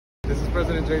This is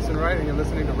President Jason Wright, and you're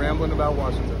listening to Rambling About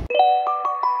Washington.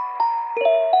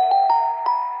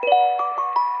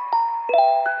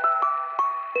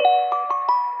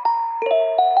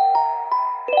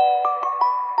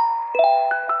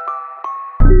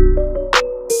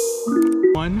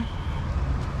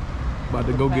 About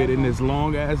to go get in this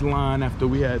long ass line after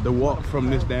we had to walk from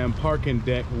this damn parking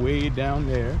deck way down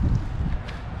there.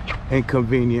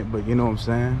 Inconvenient, but you know what I'm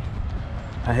saying?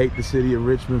 I hate the city of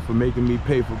Richmond for making me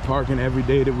pay for parking every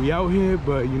day that we out here,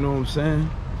 but you know what I'm saying?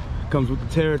 Comes with the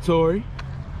territory.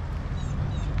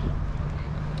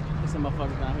 There's some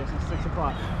motherfuckers down here since 6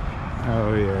 o'clock.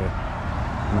 Oh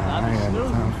yeah. Nah, I ain't got no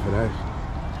time for that.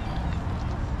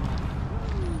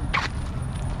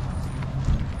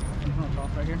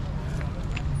 Right here.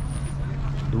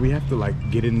 Do we have to like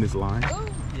get in this line?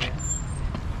 Yeah.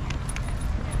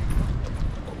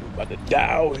 Oh, we about to die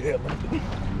out here.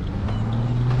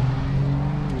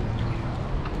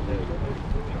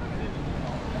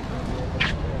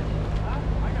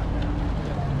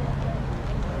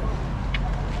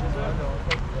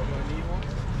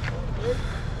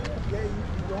 Yeah,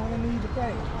 you're going to need the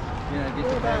thing. Yeah, get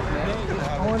your back.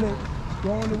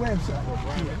 Go on the website.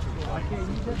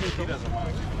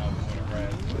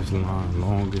 This line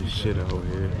long as shit out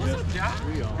here. What's up, Josh? How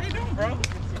you doing, bro?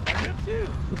 Good too.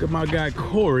 Look at my guy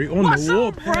Corey on the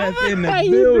warpath in the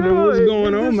building. What's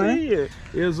going on, man?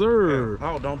 Yes, sir.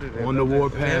 Oh, don't do that. On the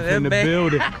warpath in the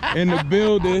building. In the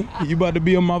building. You about to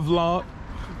be on my vlog?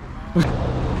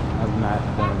 I've not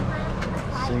done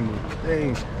a single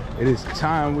thing. It is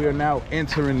time. We are now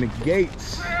entering the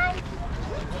gates.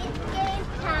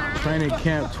 Training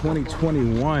Camp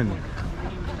 2021.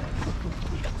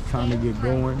 It's time to get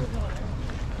going.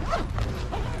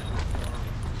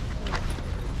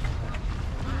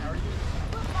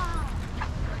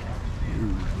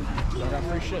 I got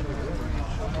free shit.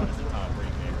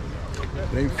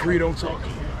 It ain't free, don't talk.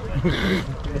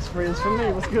 It's free, it's for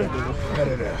me. What's good?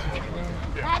 Daddy,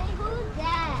 who's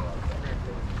that?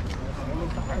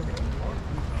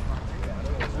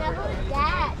 Now who's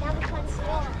that? Now which one's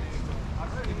yours?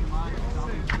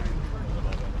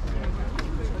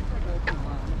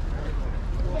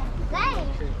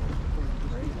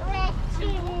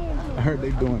 I heard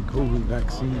they doing COVID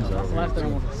vaccines out here Last time I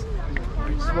too.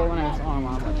 was swollen ass arm. I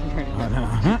was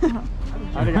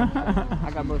like,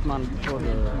 I got both mine before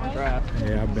the draft.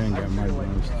 Yeah, I've been got my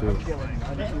ones too.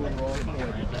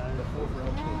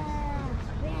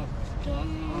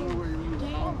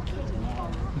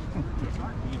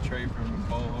 You trade from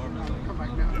Paul Harbor.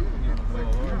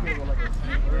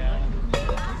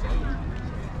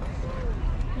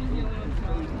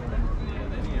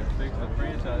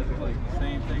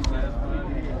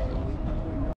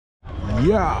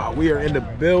 Yeah, we are in the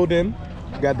building.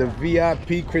 Got the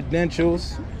VIP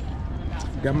credentials.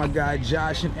 Got my guy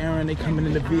Josh and Aaron. They coming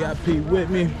in the VIP with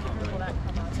me.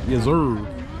 Yes, sir.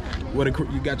 What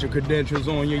you got your credentials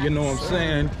on you? You know what I'm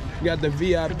saying? You got the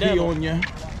VIP on you.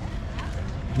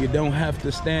 You don't have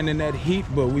to stand in that heat,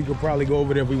 but we could probably go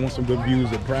over there if we want some good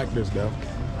views at practice, though.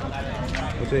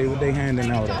 What they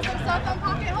handing out?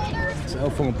 Cell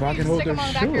phone pocket holders? Stick them on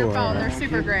the back of your phone. They're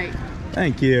super great.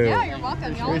 Thank you. Yeah, you're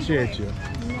welcome. Y'all Appreciate you.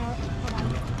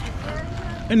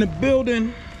 In the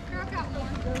building.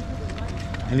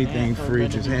 Anything free,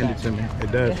 just hand it to me.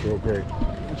 It does feel great.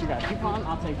 What you got? Coupon?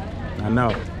 I'll take it. I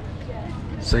know.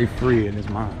 Say free and it's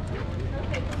mine.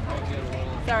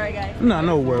 Sorry, guys. No,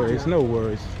 no worries, no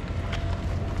worries.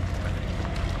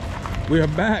 We are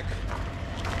back.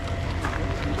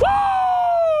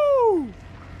 Woo!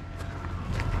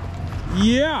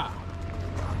 Yeah.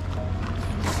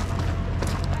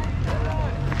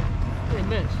 Hey,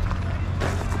 Mitch.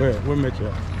 Where Mitch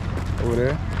at? Over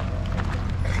there?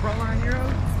 Frontline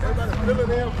Heroes, everybody fill it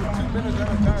in for 2 minutes at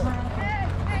a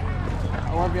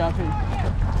time. Or VIP.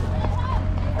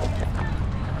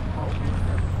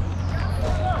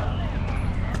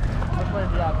 Let's play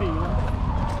VIP, you know?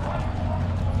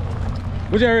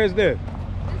 Which area is this?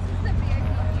 This is the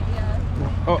VIP media.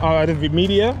 Oh, the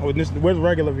media? Oh, where's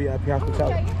regular VIP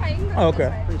hospitality? Oh,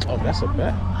 okay. Oh, that's a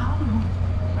bet.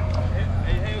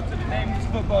 Hey, hail to the name of this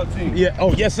football team. Yeah.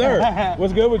 Oh, yes, sir.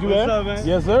 What's good with you, What's man? up, man?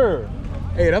 Yes, sir.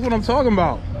 Hey, that's what I'm talking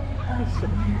about.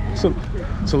 So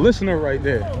listener right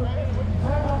there.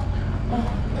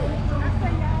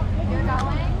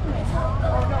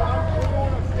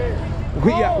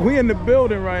 We in the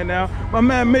building right now. My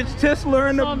man Mitch Tisler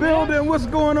in the building. What's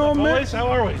going on, Mitch? How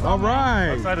are we? All right.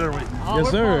 How excited are we?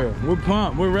 Yes, sir. We're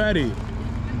pumped. We're ready.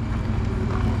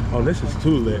 Oh, this is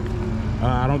too lit.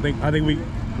 I think we,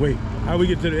 wait, how do we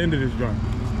get to the end of this joint?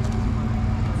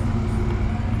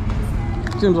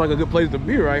 Seems like a good place to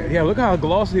be, right? Yeah, look how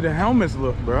glossy the helmets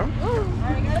look, bro.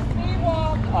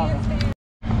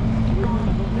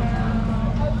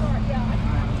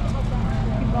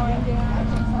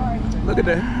 Look at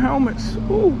the helmets.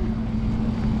 Ooh.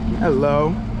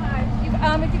 Hello.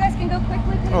 If you guys can go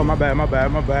quickly, please. Oh, my bad.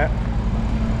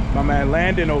 My man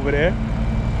Landon over there.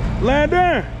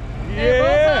 Landon! Hey,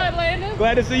 both sides, Landon.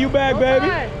 Glad to see you back, Both baby.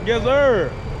 sides. Yes,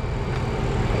 sir.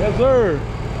 Yes, sir.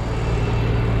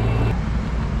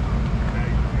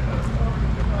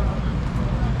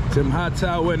 Tim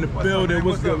Hightower in the building.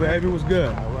 What's good, baby? What's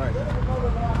good? All right.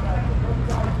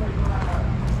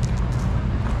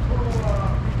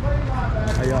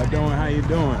 How y'all doing? How you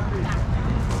doing?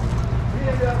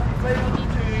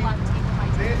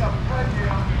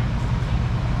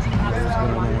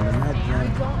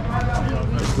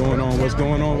 What's going on? What's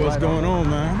going on? What's going on,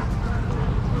 man?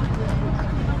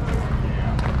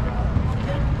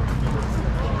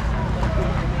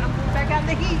 Back out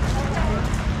the heat.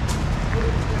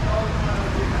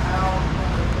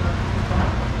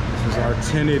 This is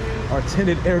our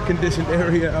tinted air-conditioned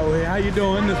area out here. How you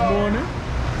doing this morning?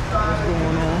 What's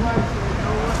going on?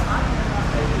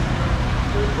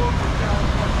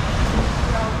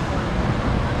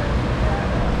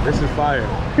 This is fire.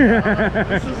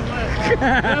 This is lit.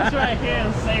 This right here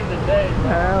and save the day.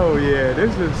 Hell yeah,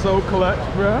 this is so clutch,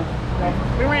 bro.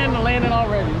 We ran the landing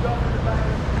already.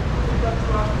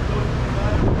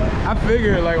 I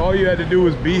figured like all you had to do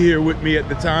was be here with me at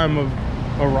the time of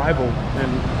arrival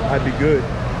and I'd be good.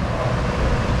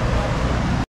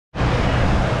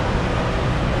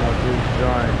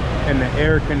 In the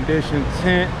air-conditioned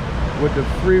tent with the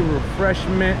free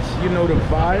refreshments, you know the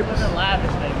vibes.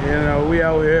 You know, we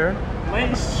out here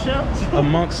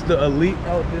amongst the elite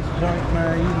out this joint,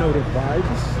 man. You know the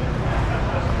vibes.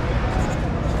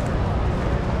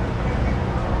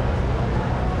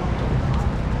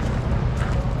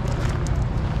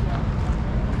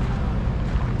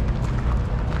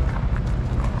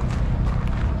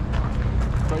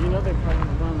 But you know they're probably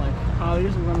gonna run like, oh, they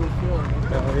usually run the field.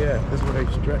 Oh yeah, this is where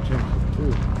they stretching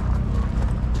too.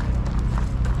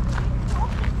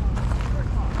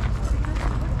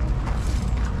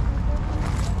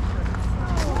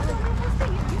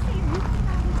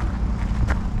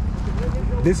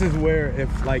 This is where if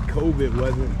like COVID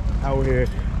wasn't out here,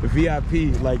 the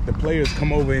VIP, like the players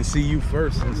come over and see you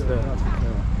first and stuff.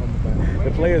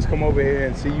 The players come over here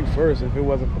and see you first if it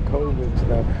wasn't for COVID and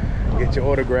stuff. Get your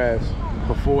autographs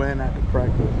before and after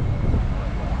practice.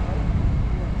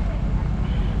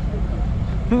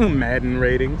 Madden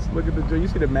ratings. Look at the, you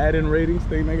see the Madden ratings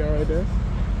thing they got right there?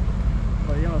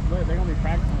 But you know, they're gonna be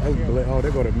practicing. Oh,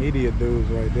 they go to media dudes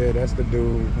right there. That's the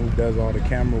dude who does all the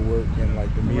camera work and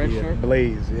like the media.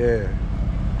 Blaze, yeah.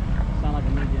 Sound like a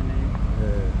media name.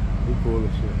 Yeah, he cool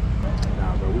as shit.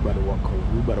 Nah, bro, we about to walk close.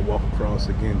 We about to walk across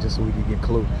again just so we can get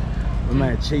close. My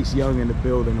man Chase Young in the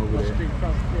building over there. Street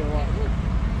across the field,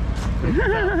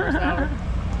 first hour.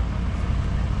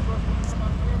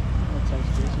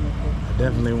 I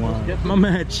definitely want my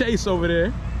man Chase over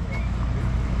there.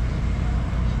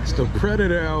 It's the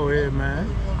Predator out here, man.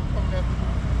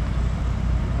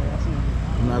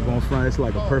 I'm not gonna front. It's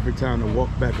like a perfect time to walk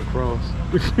back across.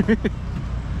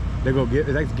 They go get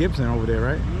that's Gibson over there,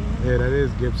 right? Yeah, that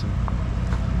is Gibson.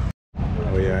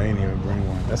 Oh yeah, I ain't even bring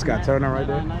one. That's Scott Turner right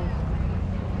there.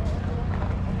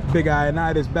 Big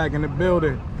Ionitis back in the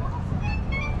building.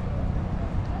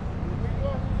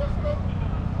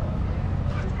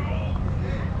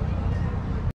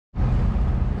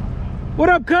 What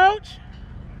up, Coach?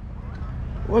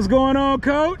 What's going on,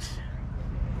 Coach?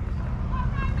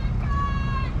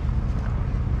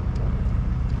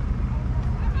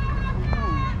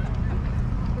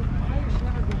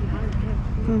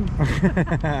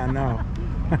 I know.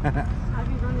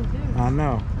 I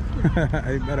know.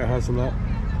 You better hustle up.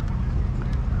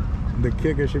 The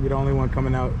kicker should be the only one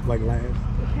coming out like last.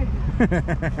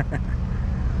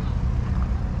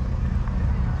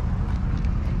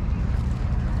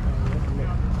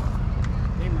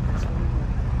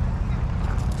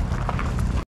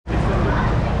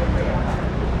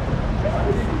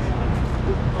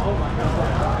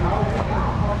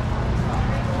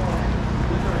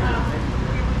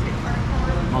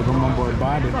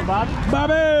 Bobby. What's up, Bobby?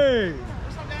 Bobby!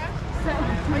 What's up, Dad?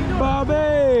 How you doing?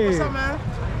 Bobby! What's up, man?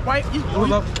 White, you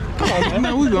What's up? Come on,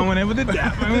 man. We going in with the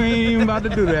dap. We ain't even about to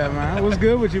do that, man. What's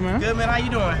good with you, man? good, man. How you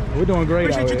doing? We're doing great.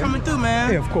 Appreciate out you here. coming through,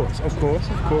 man. Yeah, of course.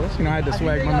 You know, I had to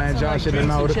swag my man Josh in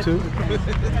and out too.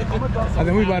 I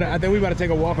think we about to take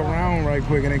a walk around right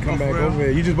quick and then come back over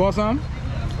here. You just bought some?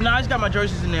 No, I just got my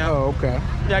jerseys in there. Oh, okay.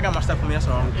 Yeah, I got my stuff in there, that's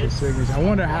all. The signature. I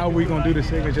wonder how we gonna do the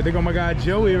signature. They got my guy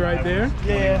Joey right there.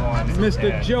 Yeah.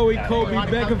 Mr. Joey Kobe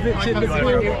Begovic in the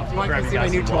building. You want to see my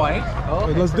new toy?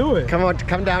 Let's do it. Come on,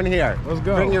 come down here. Let's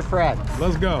go. Bring your friends.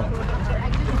 Let's go.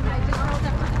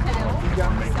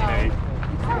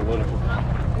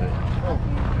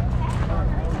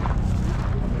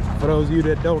 For those of you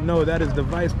that don't know, that is the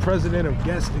Vice President of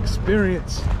Guest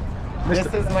Experience. This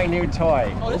is my new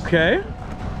toy. Okay.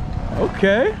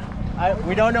 Okay.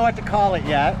 We don't know what to call it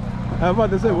yet. I'm about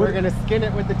to say, We're gonna skin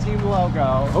it with the team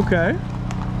logo. Okay.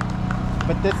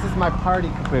 But this is my party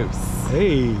caboose.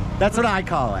 Hey. That's what I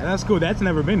call it. That's cool. That's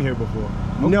never been here before.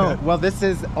 Okay. No, well, this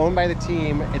is owned by the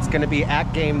team. It's gonna be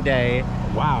at game day.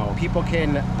 Wow. People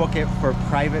can book it for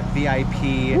private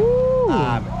VIP,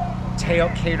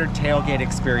 catered tailgate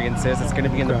experiences. It's gonna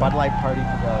be in the Bud Light Party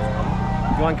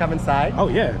Pavilion. You wanna come inside? Oh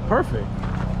yeah, perfect.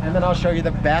 And then I'll show you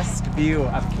the best view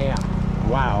of camp.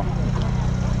 Wow.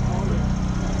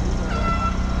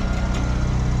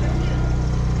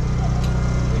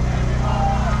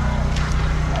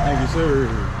 Thank you, sir.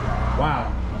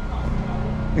 Wow.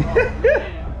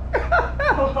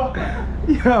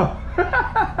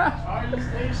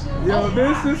 Yo,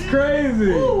 this is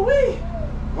crazy.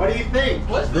 What do you think?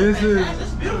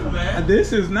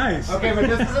 This is nice. Okay, but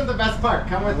this isn't the best part.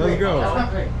 Come with me. Let's go.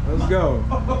 Let's go.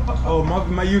 Oh,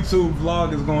 my YouTube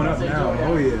vlog is going up now.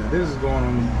 Oh yeah, this is going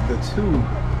on the tube.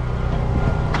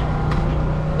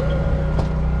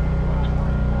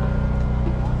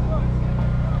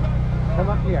 Come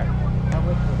up here. Come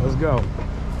with me. Let's go.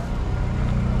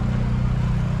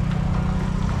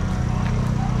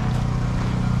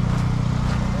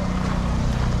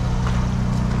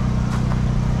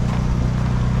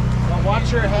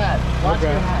 Watch your head. Watch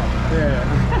your head. Yeah.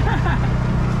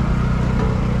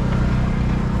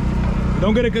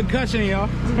 Don't get a concussion, y'all.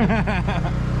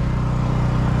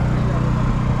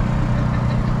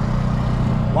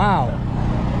 Wow.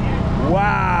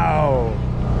 Wow.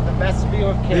 The best view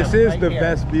of camp. This is right the here.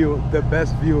 best view. The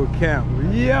best view of camp.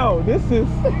 Yo, this is.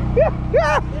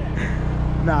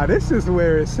 Nah, this is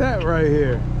where it's at right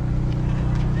here.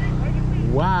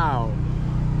 Wow.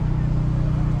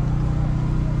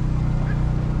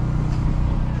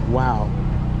 Wow.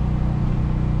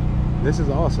 This is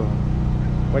awesome.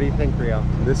 What do you think, Rio?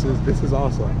 This is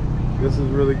awesome. This is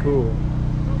really cool.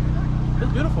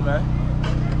 It's beautiful, man.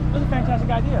 That's a fantastic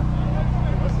idea.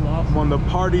 I'm on the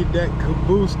party deck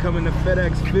caboose coming to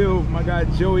FedEx Field. My guy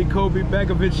Joey Kobe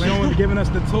Begovic giving us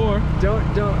the tour.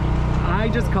 I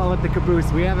just call it the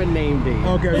caboose. We haven't named it yet.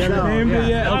 Okay, we haven't named it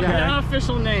yet? Not Okay. an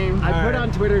official name. I put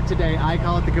on Twitter today, I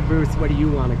call it the caboose. What do you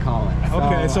want to call it?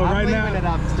 Okay, so I'm right now, leaving it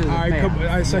up to the fans.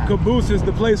 I said caboose is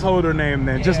the placeholder name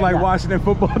then, just like Washington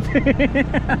football team. The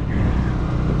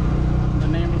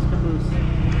name is Caboose.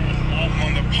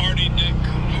 On the party deck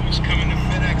caboose coming to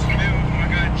FedEx Field. My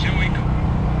guy Joey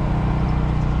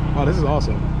Kobe. Oh, this is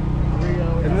awesome.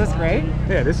 Isn't this great?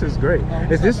 Yeah, this is great.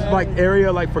 Is this like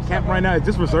area like for camp right now? Is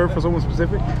this reserved for someone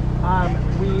specific?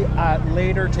 We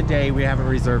later today we have a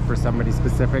reserve for somebody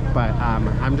specific, but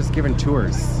I'm just giving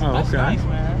tours. Oh, okay. Nice,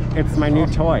 man. It's my new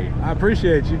toy. I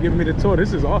appreciate you giving me the tour.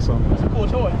 This is awesome. It's a cool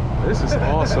toy. This is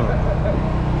awesome.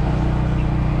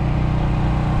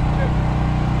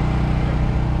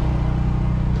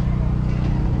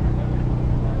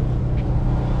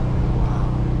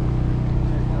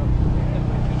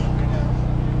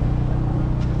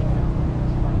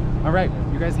 All right,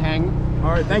 you guys hang.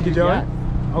 All right, thank you, Joey. Yeah.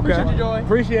 Okay. Appreciate you, Joey.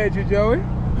 Appreciate you, Joey.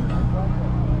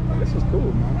 This is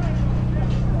cool, man.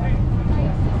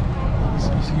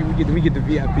 See, we get the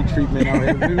VIP treatment out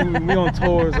here. We on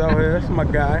tours out here. That's my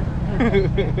guy.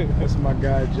 That's my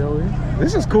guy, Joey.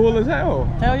 This is cool as hell.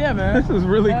 Hell yeah, man. This is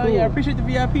really Hell cool. yeah, I appreciate the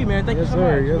VIP, man. Thank you so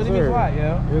sir. much. Yes, Really sir. means a lot,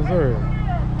 yo. Yes, sir.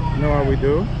 You know how we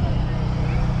do.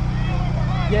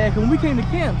 Yeah, cause when we came to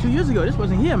camp 2 years ago, this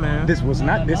wasn't here, man. This was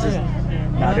not. This is.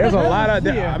 Now Yeah. there's a lot of.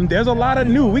 There's a lot of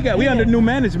new. We under new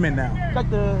management now. Got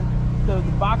the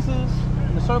boxes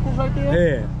and the circles right there.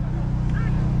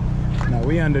 Yeah. Now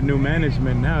we under new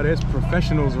management now. There's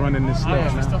professionals running this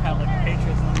stuff now. have like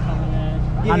Patriots coming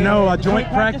in. I know, a the joint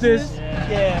practice.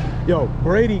 Yeah. Yo,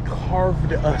 Brady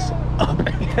carved us up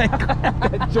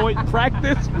at joint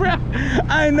practice, bro.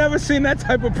 I ain't never seen that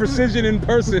type of precision in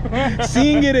person.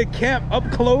 Seeing it at camp up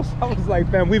close, I was like,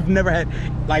 fam, we've never had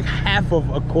like half of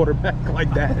a quarterback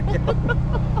like that.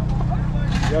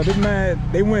 Yo, this man,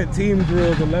 they went team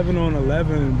drills 11 on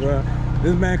 11, bro.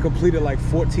 This man completed like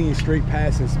 14 straight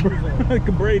passes, bro. Like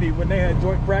Brady, when they had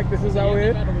joint practices out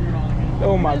here.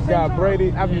 Oh my God,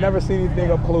 Brady, I've never seen anything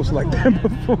up close like that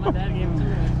before. My dad gave it to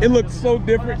me. It looked so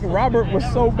different. Robert was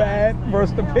so bad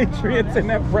versus the Patriots in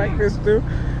that practice too.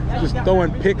 Just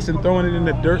throwing picks and throwing it in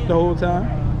the dirt the whole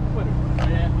time.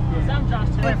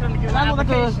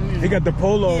 He got the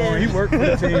polo on. He worked for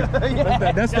the team.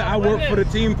 That's the I work for the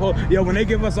team polo. Yo, when they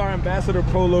give us our ambassador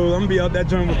polos, I'm gonna be out that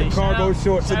joint with the cargo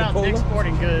shorts and the polo.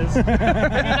 Sporting goods.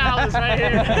 $50 right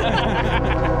here.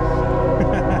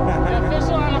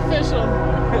 Official, unofficial.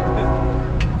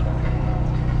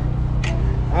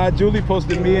 Julie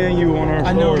posted me and you on her story.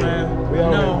 I know, man. We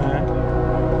all know. right, man.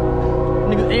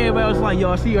 Niggas, everybody was like,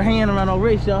 y'all see your hand around our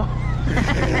race, y'all.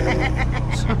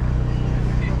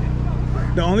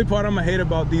 The only part I'm gonna hate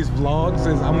about these vlogs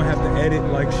is I'm gonna have to edit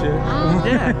like shit.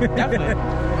 Yeah, definitely.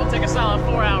 It'll take a solid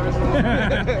 4 hours.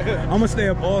 I'm gonna stay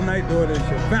up all night doing this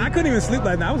shit. Man, I couldn't even sleep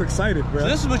last night. I was excited, bro. So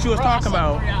this is what you was talking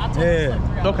about. Yeah.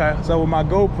 Okay. So with my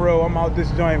GoPro, I'm out this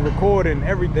joint recording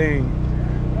everything.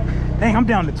 Dang, I'm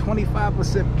down to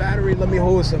 25% battery. Let me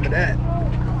hold some of that.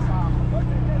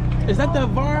 Is that the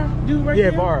VAR dude right Yeah,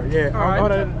 there? VAR. Yeah. All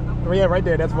right. Yeah, right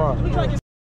there. That's VAR.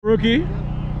 Rookie.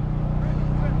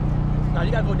 No,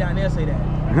 you gotta go down there and say that.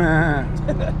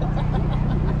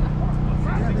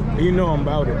 You know I'm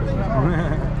about it. They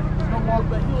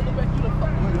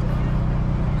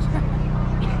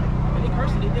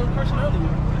cursing. They were cursing earlier.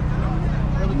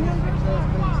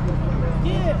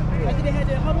 Yeah, I think they had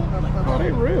that huddle. Oh,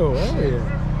 they real. Oh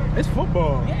yeah. It's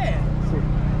football. Yeah. It's a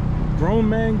grown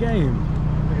man game.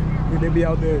 They be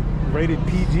out there rated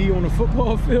PG on the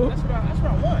football field. That's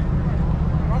what I want.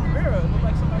 Ron Rivera looked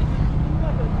like somebody.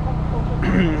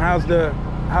 How's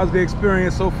the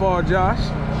experience so far, Josh?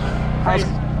 How's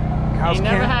They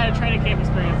never camp? had a training camp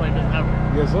experience like this ever.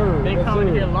 Yes, sir. They Yes, come in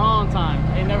sir. here a long time.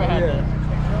 They never had this.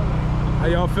 How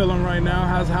y'all feeling right now?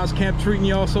 How's camp treating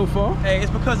y'all so far? Hey,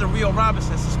 it's because of Rio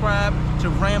Robinson. Subscribe to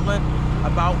Rambling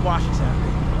About Washington.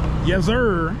 Yes,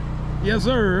 sir. Yes,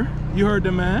 sir. You heard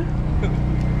the man.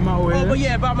 Oh, but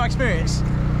yeah, about my experience.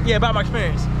 Yeah, about my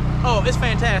experience. Oh, it's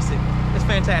fantastic. It's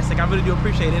fantastic. I really do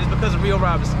appreciate it. It's because of Rio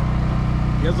Robinson.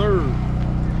 Yes, sir.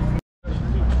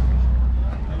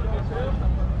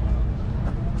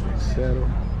 Settle.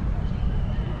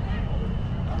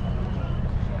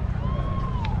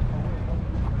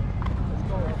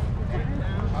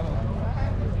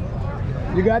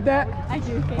 You got that? I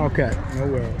do. Okay, no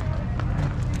worries.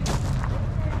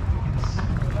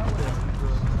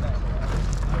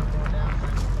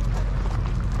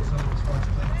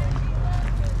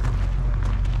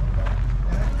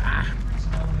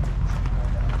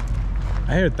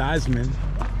 I hear Theismann.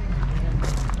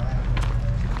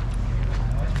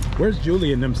 Where's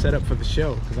Julie and them set up for the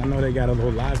show? Because I know they got a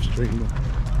little live stream.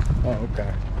 Oh,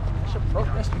 okay.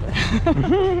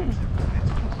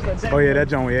 Oh yeah, that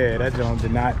joint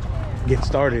did not get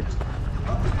started.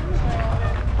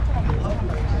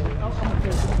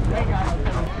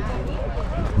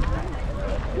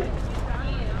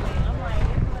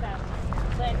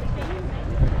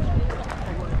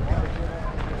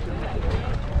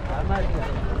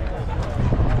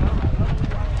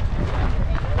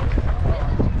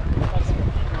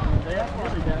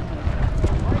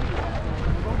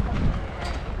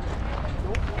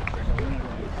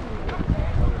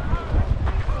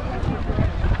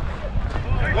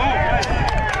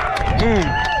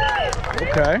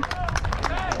 Okay.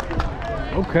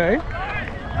 Okay.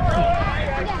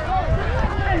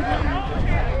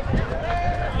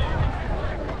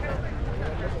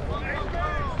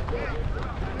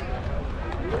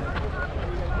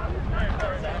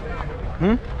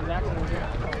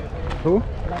 Who?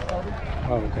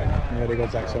 Oh, okay. Yeah, they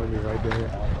got Zach Selby right there.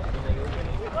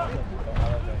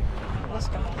 Let's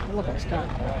go. Look at Scott.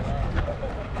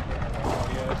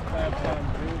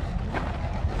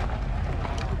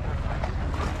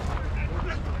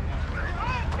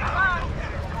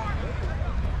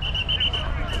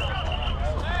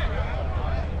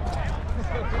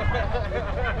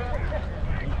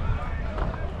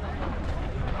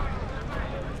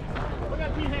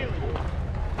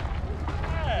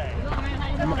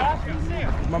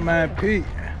 My man Pete.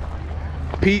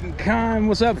 Pete and Kime,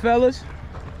 what's up, fellas?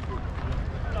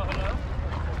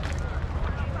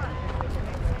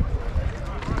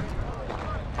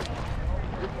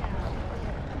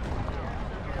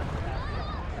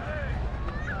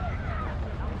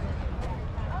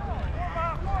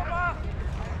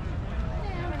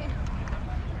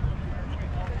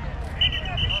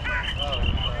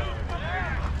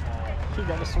 He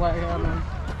got a swag here, man.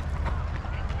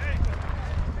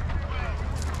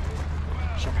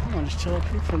 I'm gonna just chill up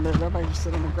here for a minute. Everybody just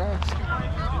sit on the grass.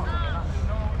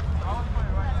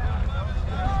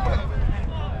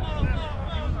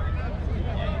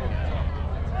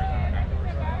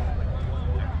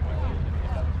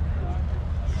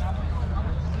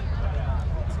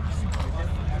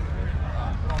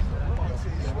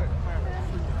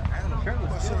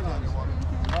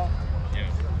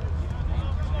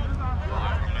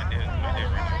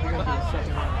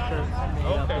 to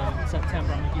get up in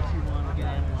September. I'm going to get you one. We'll get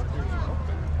animals.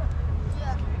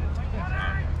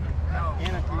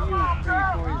 Anna, for you, 3 or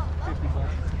 4 is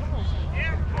 $50.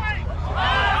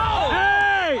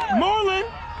 Hey, Marlon!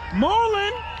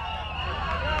 Marlon!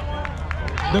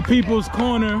 The People's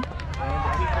Corner,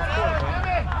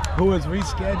 who has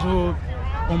rescheduled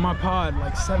on my pod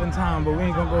like 7 times, but we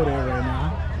ain't gonna go there right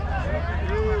now.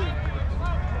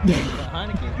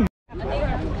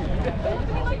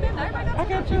 I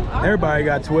got you. Everybody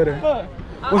got Twitter.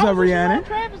 What's up, Rihanna?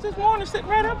 Travis this morning sitting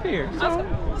right up here. So.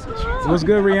 What's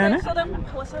good, Rihanna? Okay, so then,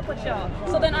 what's up with y'all?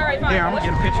 So then, all right, fine. Yeah, I'm gonna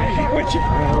get a picture with you.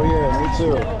 Oh yeah, me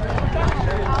too.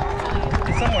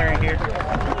 It's somewhere in here.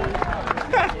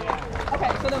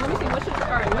 Okay, so then let me see. What's your all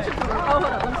right? What's your tour? Oh, hold on.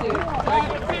 Let me see.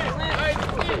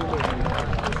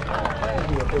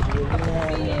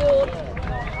 Field.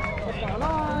 What's going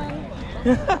on?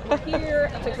 Here.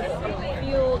 That takes us to the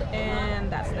field, and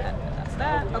that's that. That's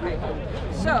that. Okay.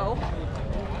 So.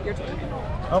 Your tour.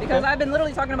 Okay. Because I've been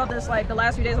literally talking about this like the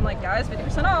last few days. I'm like, guys,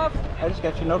 50% off. I just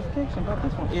got your notification about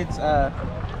this one. It's SAN.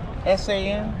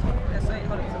 SAN.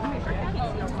 Hold on. So let me make sure. I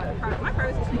can't see my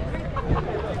privacy.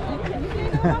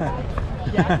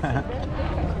 Yeah.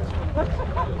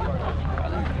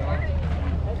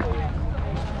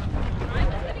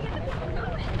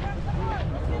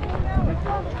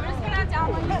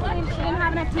 She didn't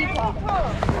have enough people.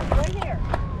 Right here.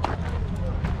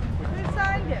 Who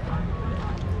signed it?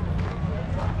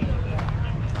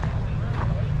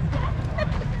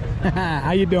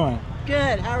 How you doing?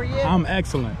 Good. How are you? I'm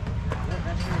excellent.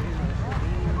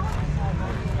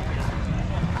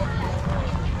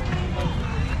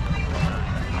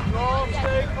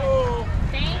 Stay cool.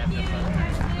 Thank you.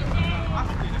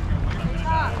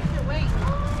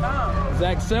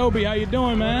 Zach Selby, how you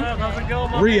doing, man? How's it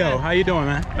going, my Rio, man? how you doing,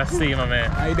 man? Nice to see you, my man.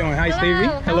 How you doing? Hi, Stevie.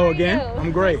 Hello again. You?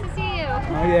 I'm great. Nice to see you.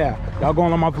 Oh yeah, y'all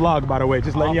going on my vlog, by the way.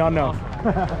 Just letting y'all know.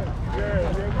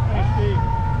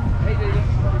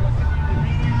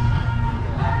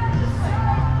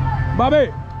 Bobby.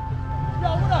 Yo,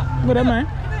 what up? Look at that, man.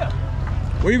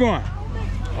 Where you going?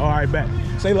 All right, bet.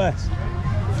 Say less.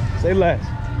 Say less.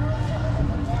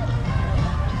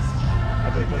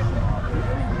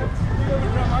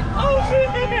 Oh, shit.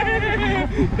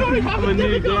 I'm a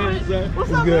new guy, sir.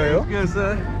 What's up, good, man? Good,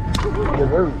 sir. Yes,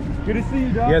 sir. Good to see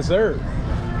you, dog. Yes, sir.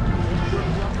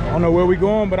 I don't know where we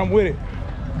going, but I'm with it.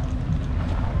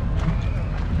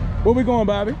 Where we going,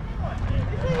 Bobby?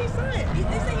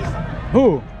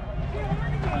 Who?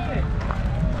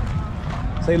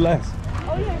 Say less.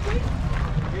 Oh, yeah,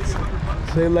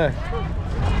 Say less.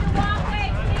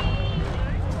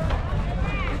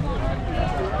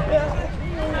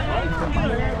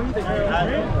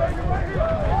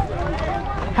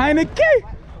 Heineke!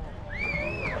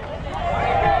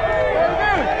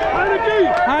 Heineke!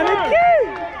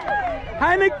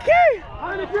 Heineke!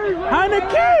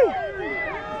 Heineke!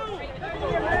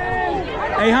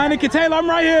 Hey, Heineke, Taylor, I'm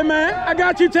right here, man. I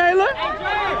got you, Taylor.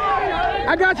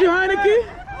 I got you, Heineke.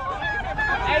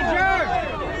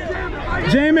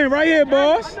 Jamin, right here,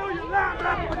 boss.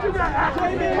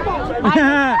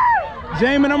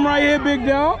 Jamin, I'm right here, big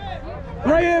dog.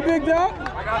 Right here, big dog.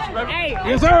 Hey.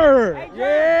 Yes, sir.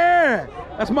 Yeah.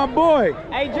 That's my boy.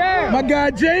 Hey, Jerm. My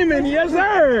guy, Jamin. Yes,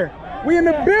 sir. We in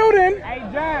the building. Hey,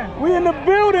 Jerm. We in the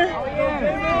building.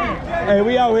 Hey,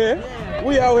 we out here.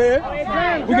 We out here.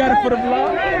 We got it for the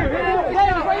vlog.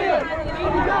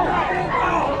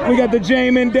 We got the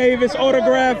Jamin Davis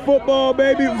autographed football,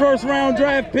 baby. First round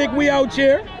draft pick. We out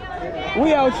here.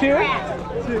 We out here.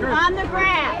 On the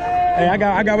grass. Hey, I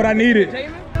got what I needed.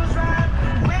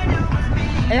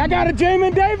 Hey, I got a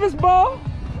Jamin Davis ball.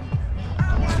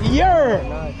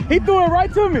 Yeah. He threw it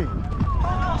right to me.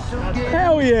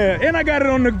 Hell yeah. And I got it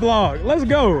on the vlog. Let's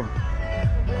go.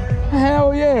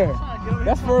 Hell yeah.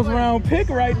 That's first round pick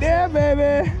right there,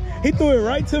 baby. He threw it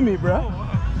right to me, bro.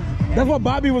 That's why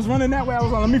Bobby was running that way. I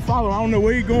was like, let me follow. I don't know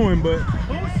where he's going, but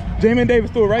Jamin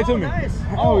Davis threw it right to me. Nice.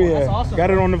 Oh yeah. That's awesome.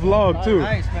 Got it on the vlog too.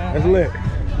 Nice, man. That's lit.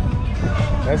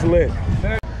 That's lit.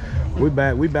 We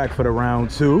back for the round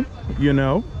 2, you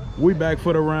know. We back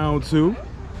for the round 2.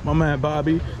 My man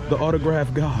Bobby, the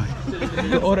autograph god.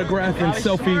 The autograph and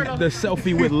selfie, the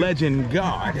selfie with legend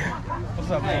god. What's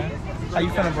up, man? How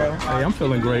you feeling, bro? Hey, I'm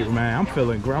feeling great, man. I'm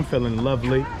feeling great. I'm feeling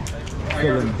lovely.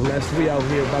 Feeling blessed. We out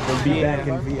here about to be back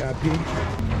in VIP.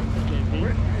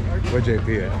 Where JP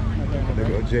at? There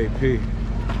go JP.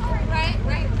 Right.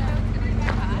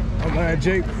 Oh man,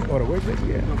 JP. Oh, where's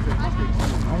JP at? I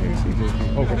don't even see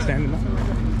JP. Oh, we're standing up.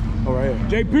 Oh, right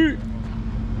here. JP!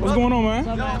 What's going on, man?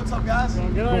 Yo, what's up, guys?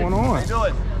 What's going on? How you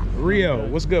doing? Rio,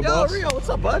 what's good, boss? Rio, what's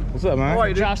up, bud? What's up, man? How are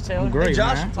you, dude? Josh Taylor. I'm great, Hey,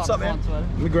 Josh. man. What's up, man?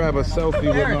 Let me grab a selfie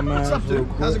with my man. What's up, dude?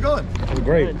 How's it going? It was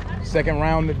great. Second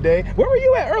round today. Where were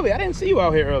you at earlier? I didn't see you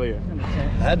out here earlier. I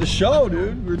had the show,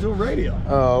 dude. We were doing radio.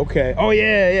 Oh, okay. Oh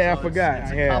yeah, I forgot.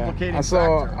 It's a yeah, complicating I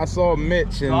saw Mitch,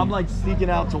 and So I'm like sneaking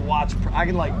out to watch. I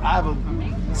have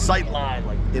a sight line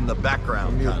like in the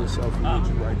background. Let me get a selfie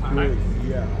with you right quick.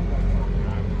 Yeah.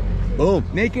 Boom.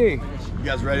 Nikki, You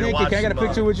guys ready to watch? can I get a some,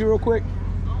 picture with you real quick?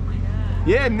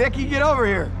 Yeah, Nikki, get over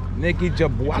here. Nikki I might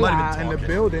Jabwala have in been the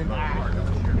building. No,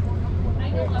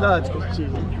 it's good.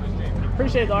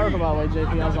 Appreciate the article, by the way,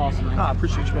 JP. That was awesome. Man. I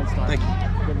appreciate you. Thank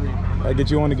you. Good read. I'll get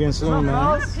you on again soon,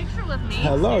 man. Picture with me.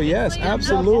 Hello, yes,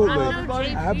 absolutely.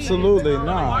 Absolutely,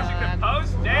 nah. Washington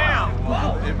Post down.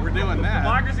 If we're doing that.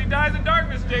 Democracy dies in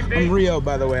darkness, JP. I'm Rio,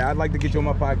 by the way. I'd like to get you on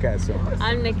my podcast soon.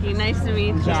 I'm Nikki. Nice to meet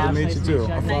you. Nice to meet you too.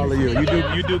 I follow you.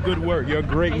 You do good work. You're a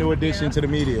great new addition to the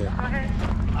media.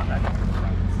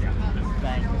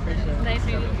 Nice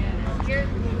meeting you.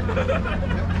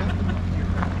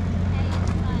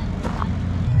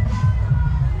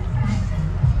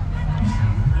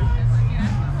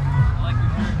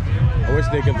 I wish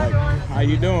they could like, how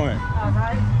you doing?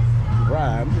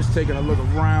 Right, I'm just taking a look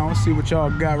around, see what y'all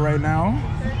got right now.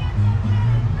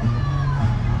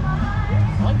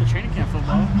 I like the training camp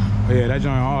football. Oh, yeah, that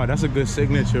joint hard. That's a good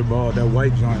signature ball, that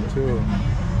white joint too.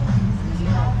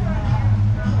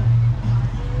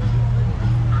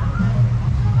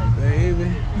 Baby,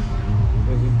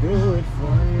 does he do it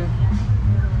for you?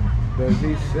 Does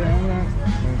he sell it?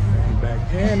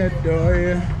 Back in adore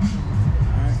you?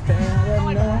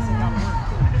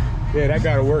 Yeah, that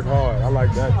gotta work hard. I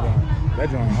like that joint. That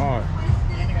joint hard.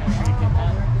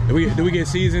 Do we get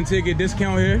season ticket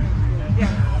discount here?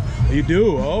 Yeah. You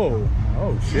do? Oh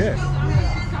shit. I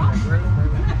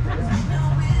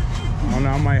don't know,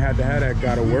 I might have to have that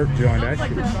gotta work joint.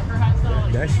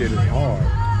 That shit is hard.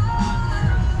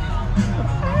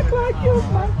 Act like you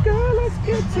my girl, let's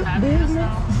get to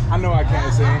business. I know I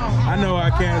can't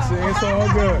sing. It's all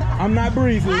good. I'm not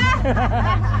breezy.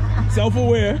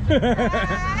 Self-aware.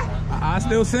 I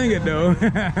still sing it though.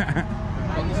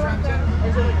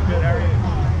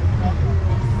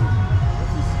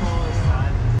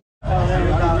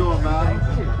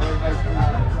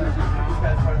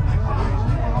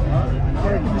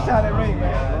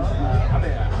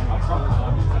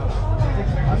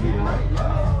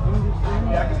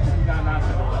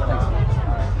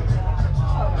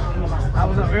 I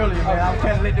was up earlier, man. I was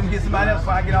trying to let them get somebody else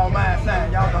before I get all mine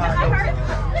signed. Y'all know how it goes.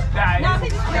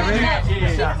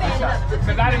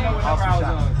 Because I didn't know what number I was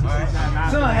on.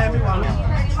 Son had me while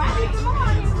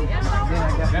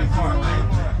That part, man.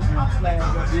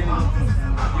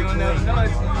 You don't never know it,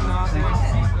 you know what I'm saying?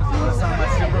 you want some of my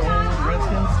silver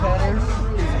Redskins sweaters?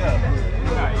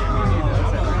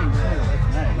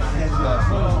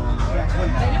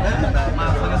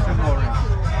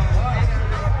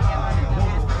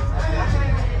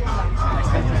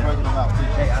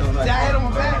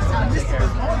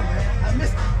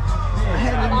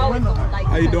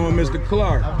 How you doing, Mr.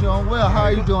 Clark? I'm doing well. How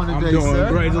are you doing today, I'm doing sir?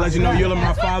 great. To let you know you're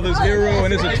my father's hero,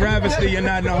 and it's a travesty you're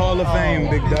not in the Hall of Fame,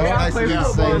 big dog. Nice to meet you,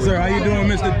 Yes, sir. How you doing,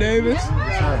 Mr. Davis?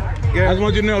 I just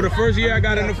want you to know the first year I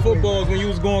got into football is when you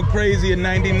was going crazy in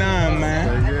 '99,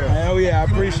 man. Hell yeah, I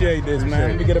appreciate this,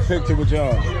 man. Let me get a picture with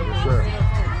y'all. Yes, sir.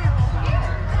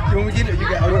 When we get it, you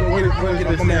got My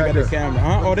man got the camera,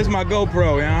 huh? Oh, this is my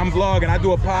GoPro. Yeah, I'm vlogging. I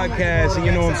do a podcast, and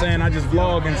you know what I'm saying? I just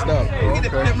vlog and stuff.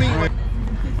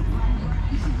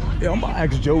 Yeah, I'm gonna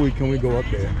ask Joey, can we go up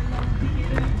there?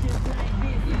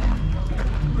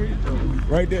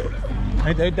 Right there.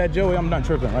 Ain't that Joey? I'm not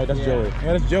tripping, right? That's Joey.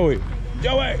 Yeah, that's Joey.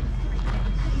 Joey!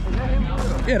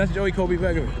 Yeah, that's Joey Kobe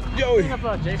Becker. Joey!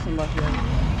 Jason left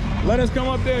you. Let us come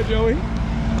up there, Joey.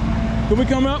 Can we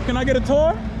come up? Can I get a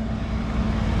tour?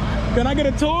 Can I get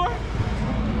a tour?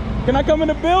 Can I come in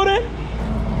the building?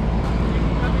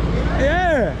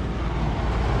 Yeah.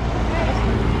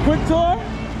 Quick tour?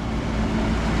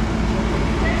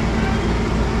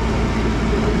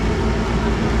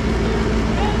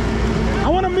 I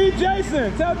want to meet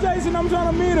Jason. Tell Jason I'm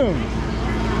trying to meet him.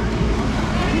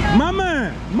 My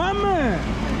man.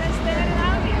 Just standing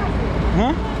out here.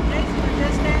 Huh?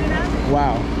 Just standing out here.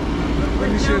 Wow.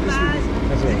 Let me share this with you.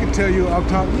 That's He right. can tell you up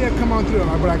top, yeah, come on through.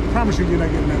 But I promise you, you're not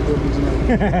getting that building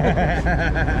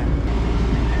tonight.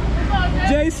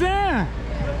 Jason!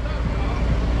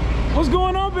 What's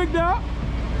going on, big dog?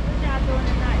 What y'all doing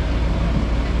tonight?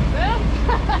 Well,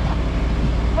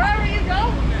 wherever you go.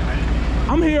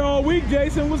 I'm here all week,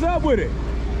 Jason. What's up with it?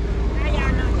 How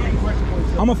y'all know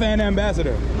Jason? I'm a fan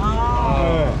ambassador.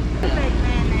 Oh. The fake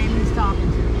man name he's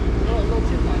talking to.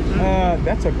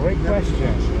 That's a great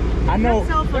question. I know.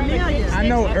 So familiar. I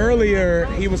know earlier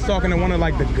he was talking to one of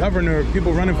like the governor,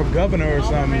 people running for governor or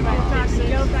something.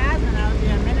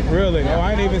 Really? Oh,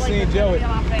 I ain't even seen Joey.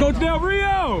 Coach Del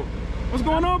Rio, what's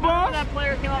going on, boss? That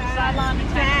player came off the sideline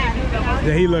and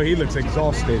Yeah, he looks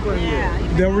exhausted.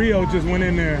 Del Rio just went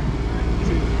in there.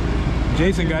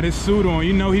 Jason got his suit on.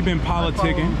 You know he been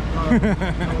politicking.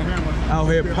 Out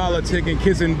here politicking,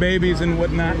 kissing babies and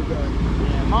whatnot.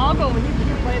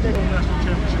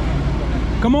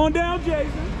 Come on down,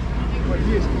 Jason.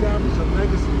 He's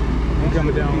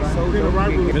coming down.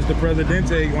 Mr.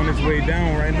 Presidente on his way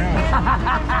down right now.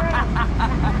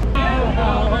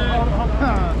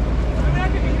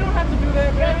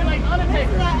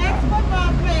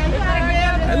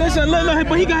 Hey, listen, look,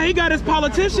 but he got his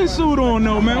politician suit on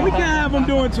though, man. We can't have him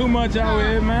doing too much out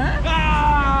here, man.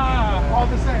 All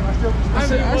the same.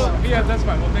 Yeah, that's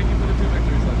fine. Well, thank you for the 2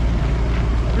 victories.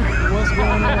 What's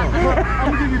going on? I'm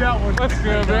gonna give you that one. That's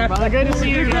good, man. Good to see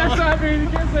you. You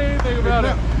can't say anything about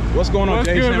it. What's going on, What's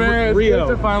Jason? good, man? Rio. It's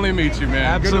good to finally meet you, man.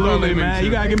 Absolutely, man.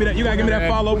 You gotta give me that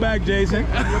follow back, Jason.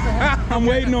 I'm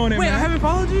waiting on it, Wait, man. I haven't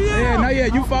followed you yet? Yeah, not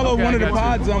yet. You followed one of the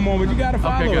pods I'm on, but you gotta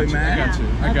follow it, man.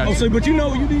 I got you. Oh, so but you know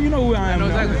who I am. know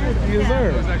exactly. Yes,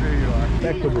 sir. Exactly who you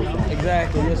are.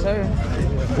 Exactly, yes,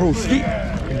 sir. Bro, ski.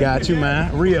 Got you,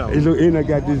 man. Rio. Hey, look, and I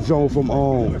got this zone from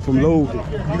Logan.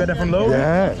 You got that from Logan?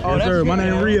 Yeah. Yes, sir. My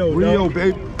name is Rio. Rio, dog.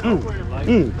 baby.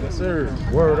 Yes, sir.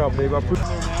 Word up, baby.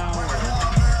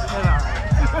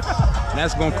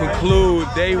 That's gonna conclude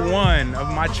day 1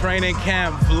 of my training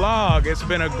camp vlog. It's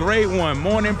been a great one.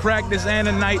 Morning practice and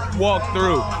a night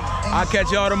walkthrough. I'll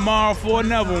catch y'all tomorrow for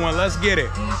another one. Let's get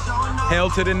it. Hail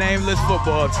to the nameless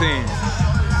football team.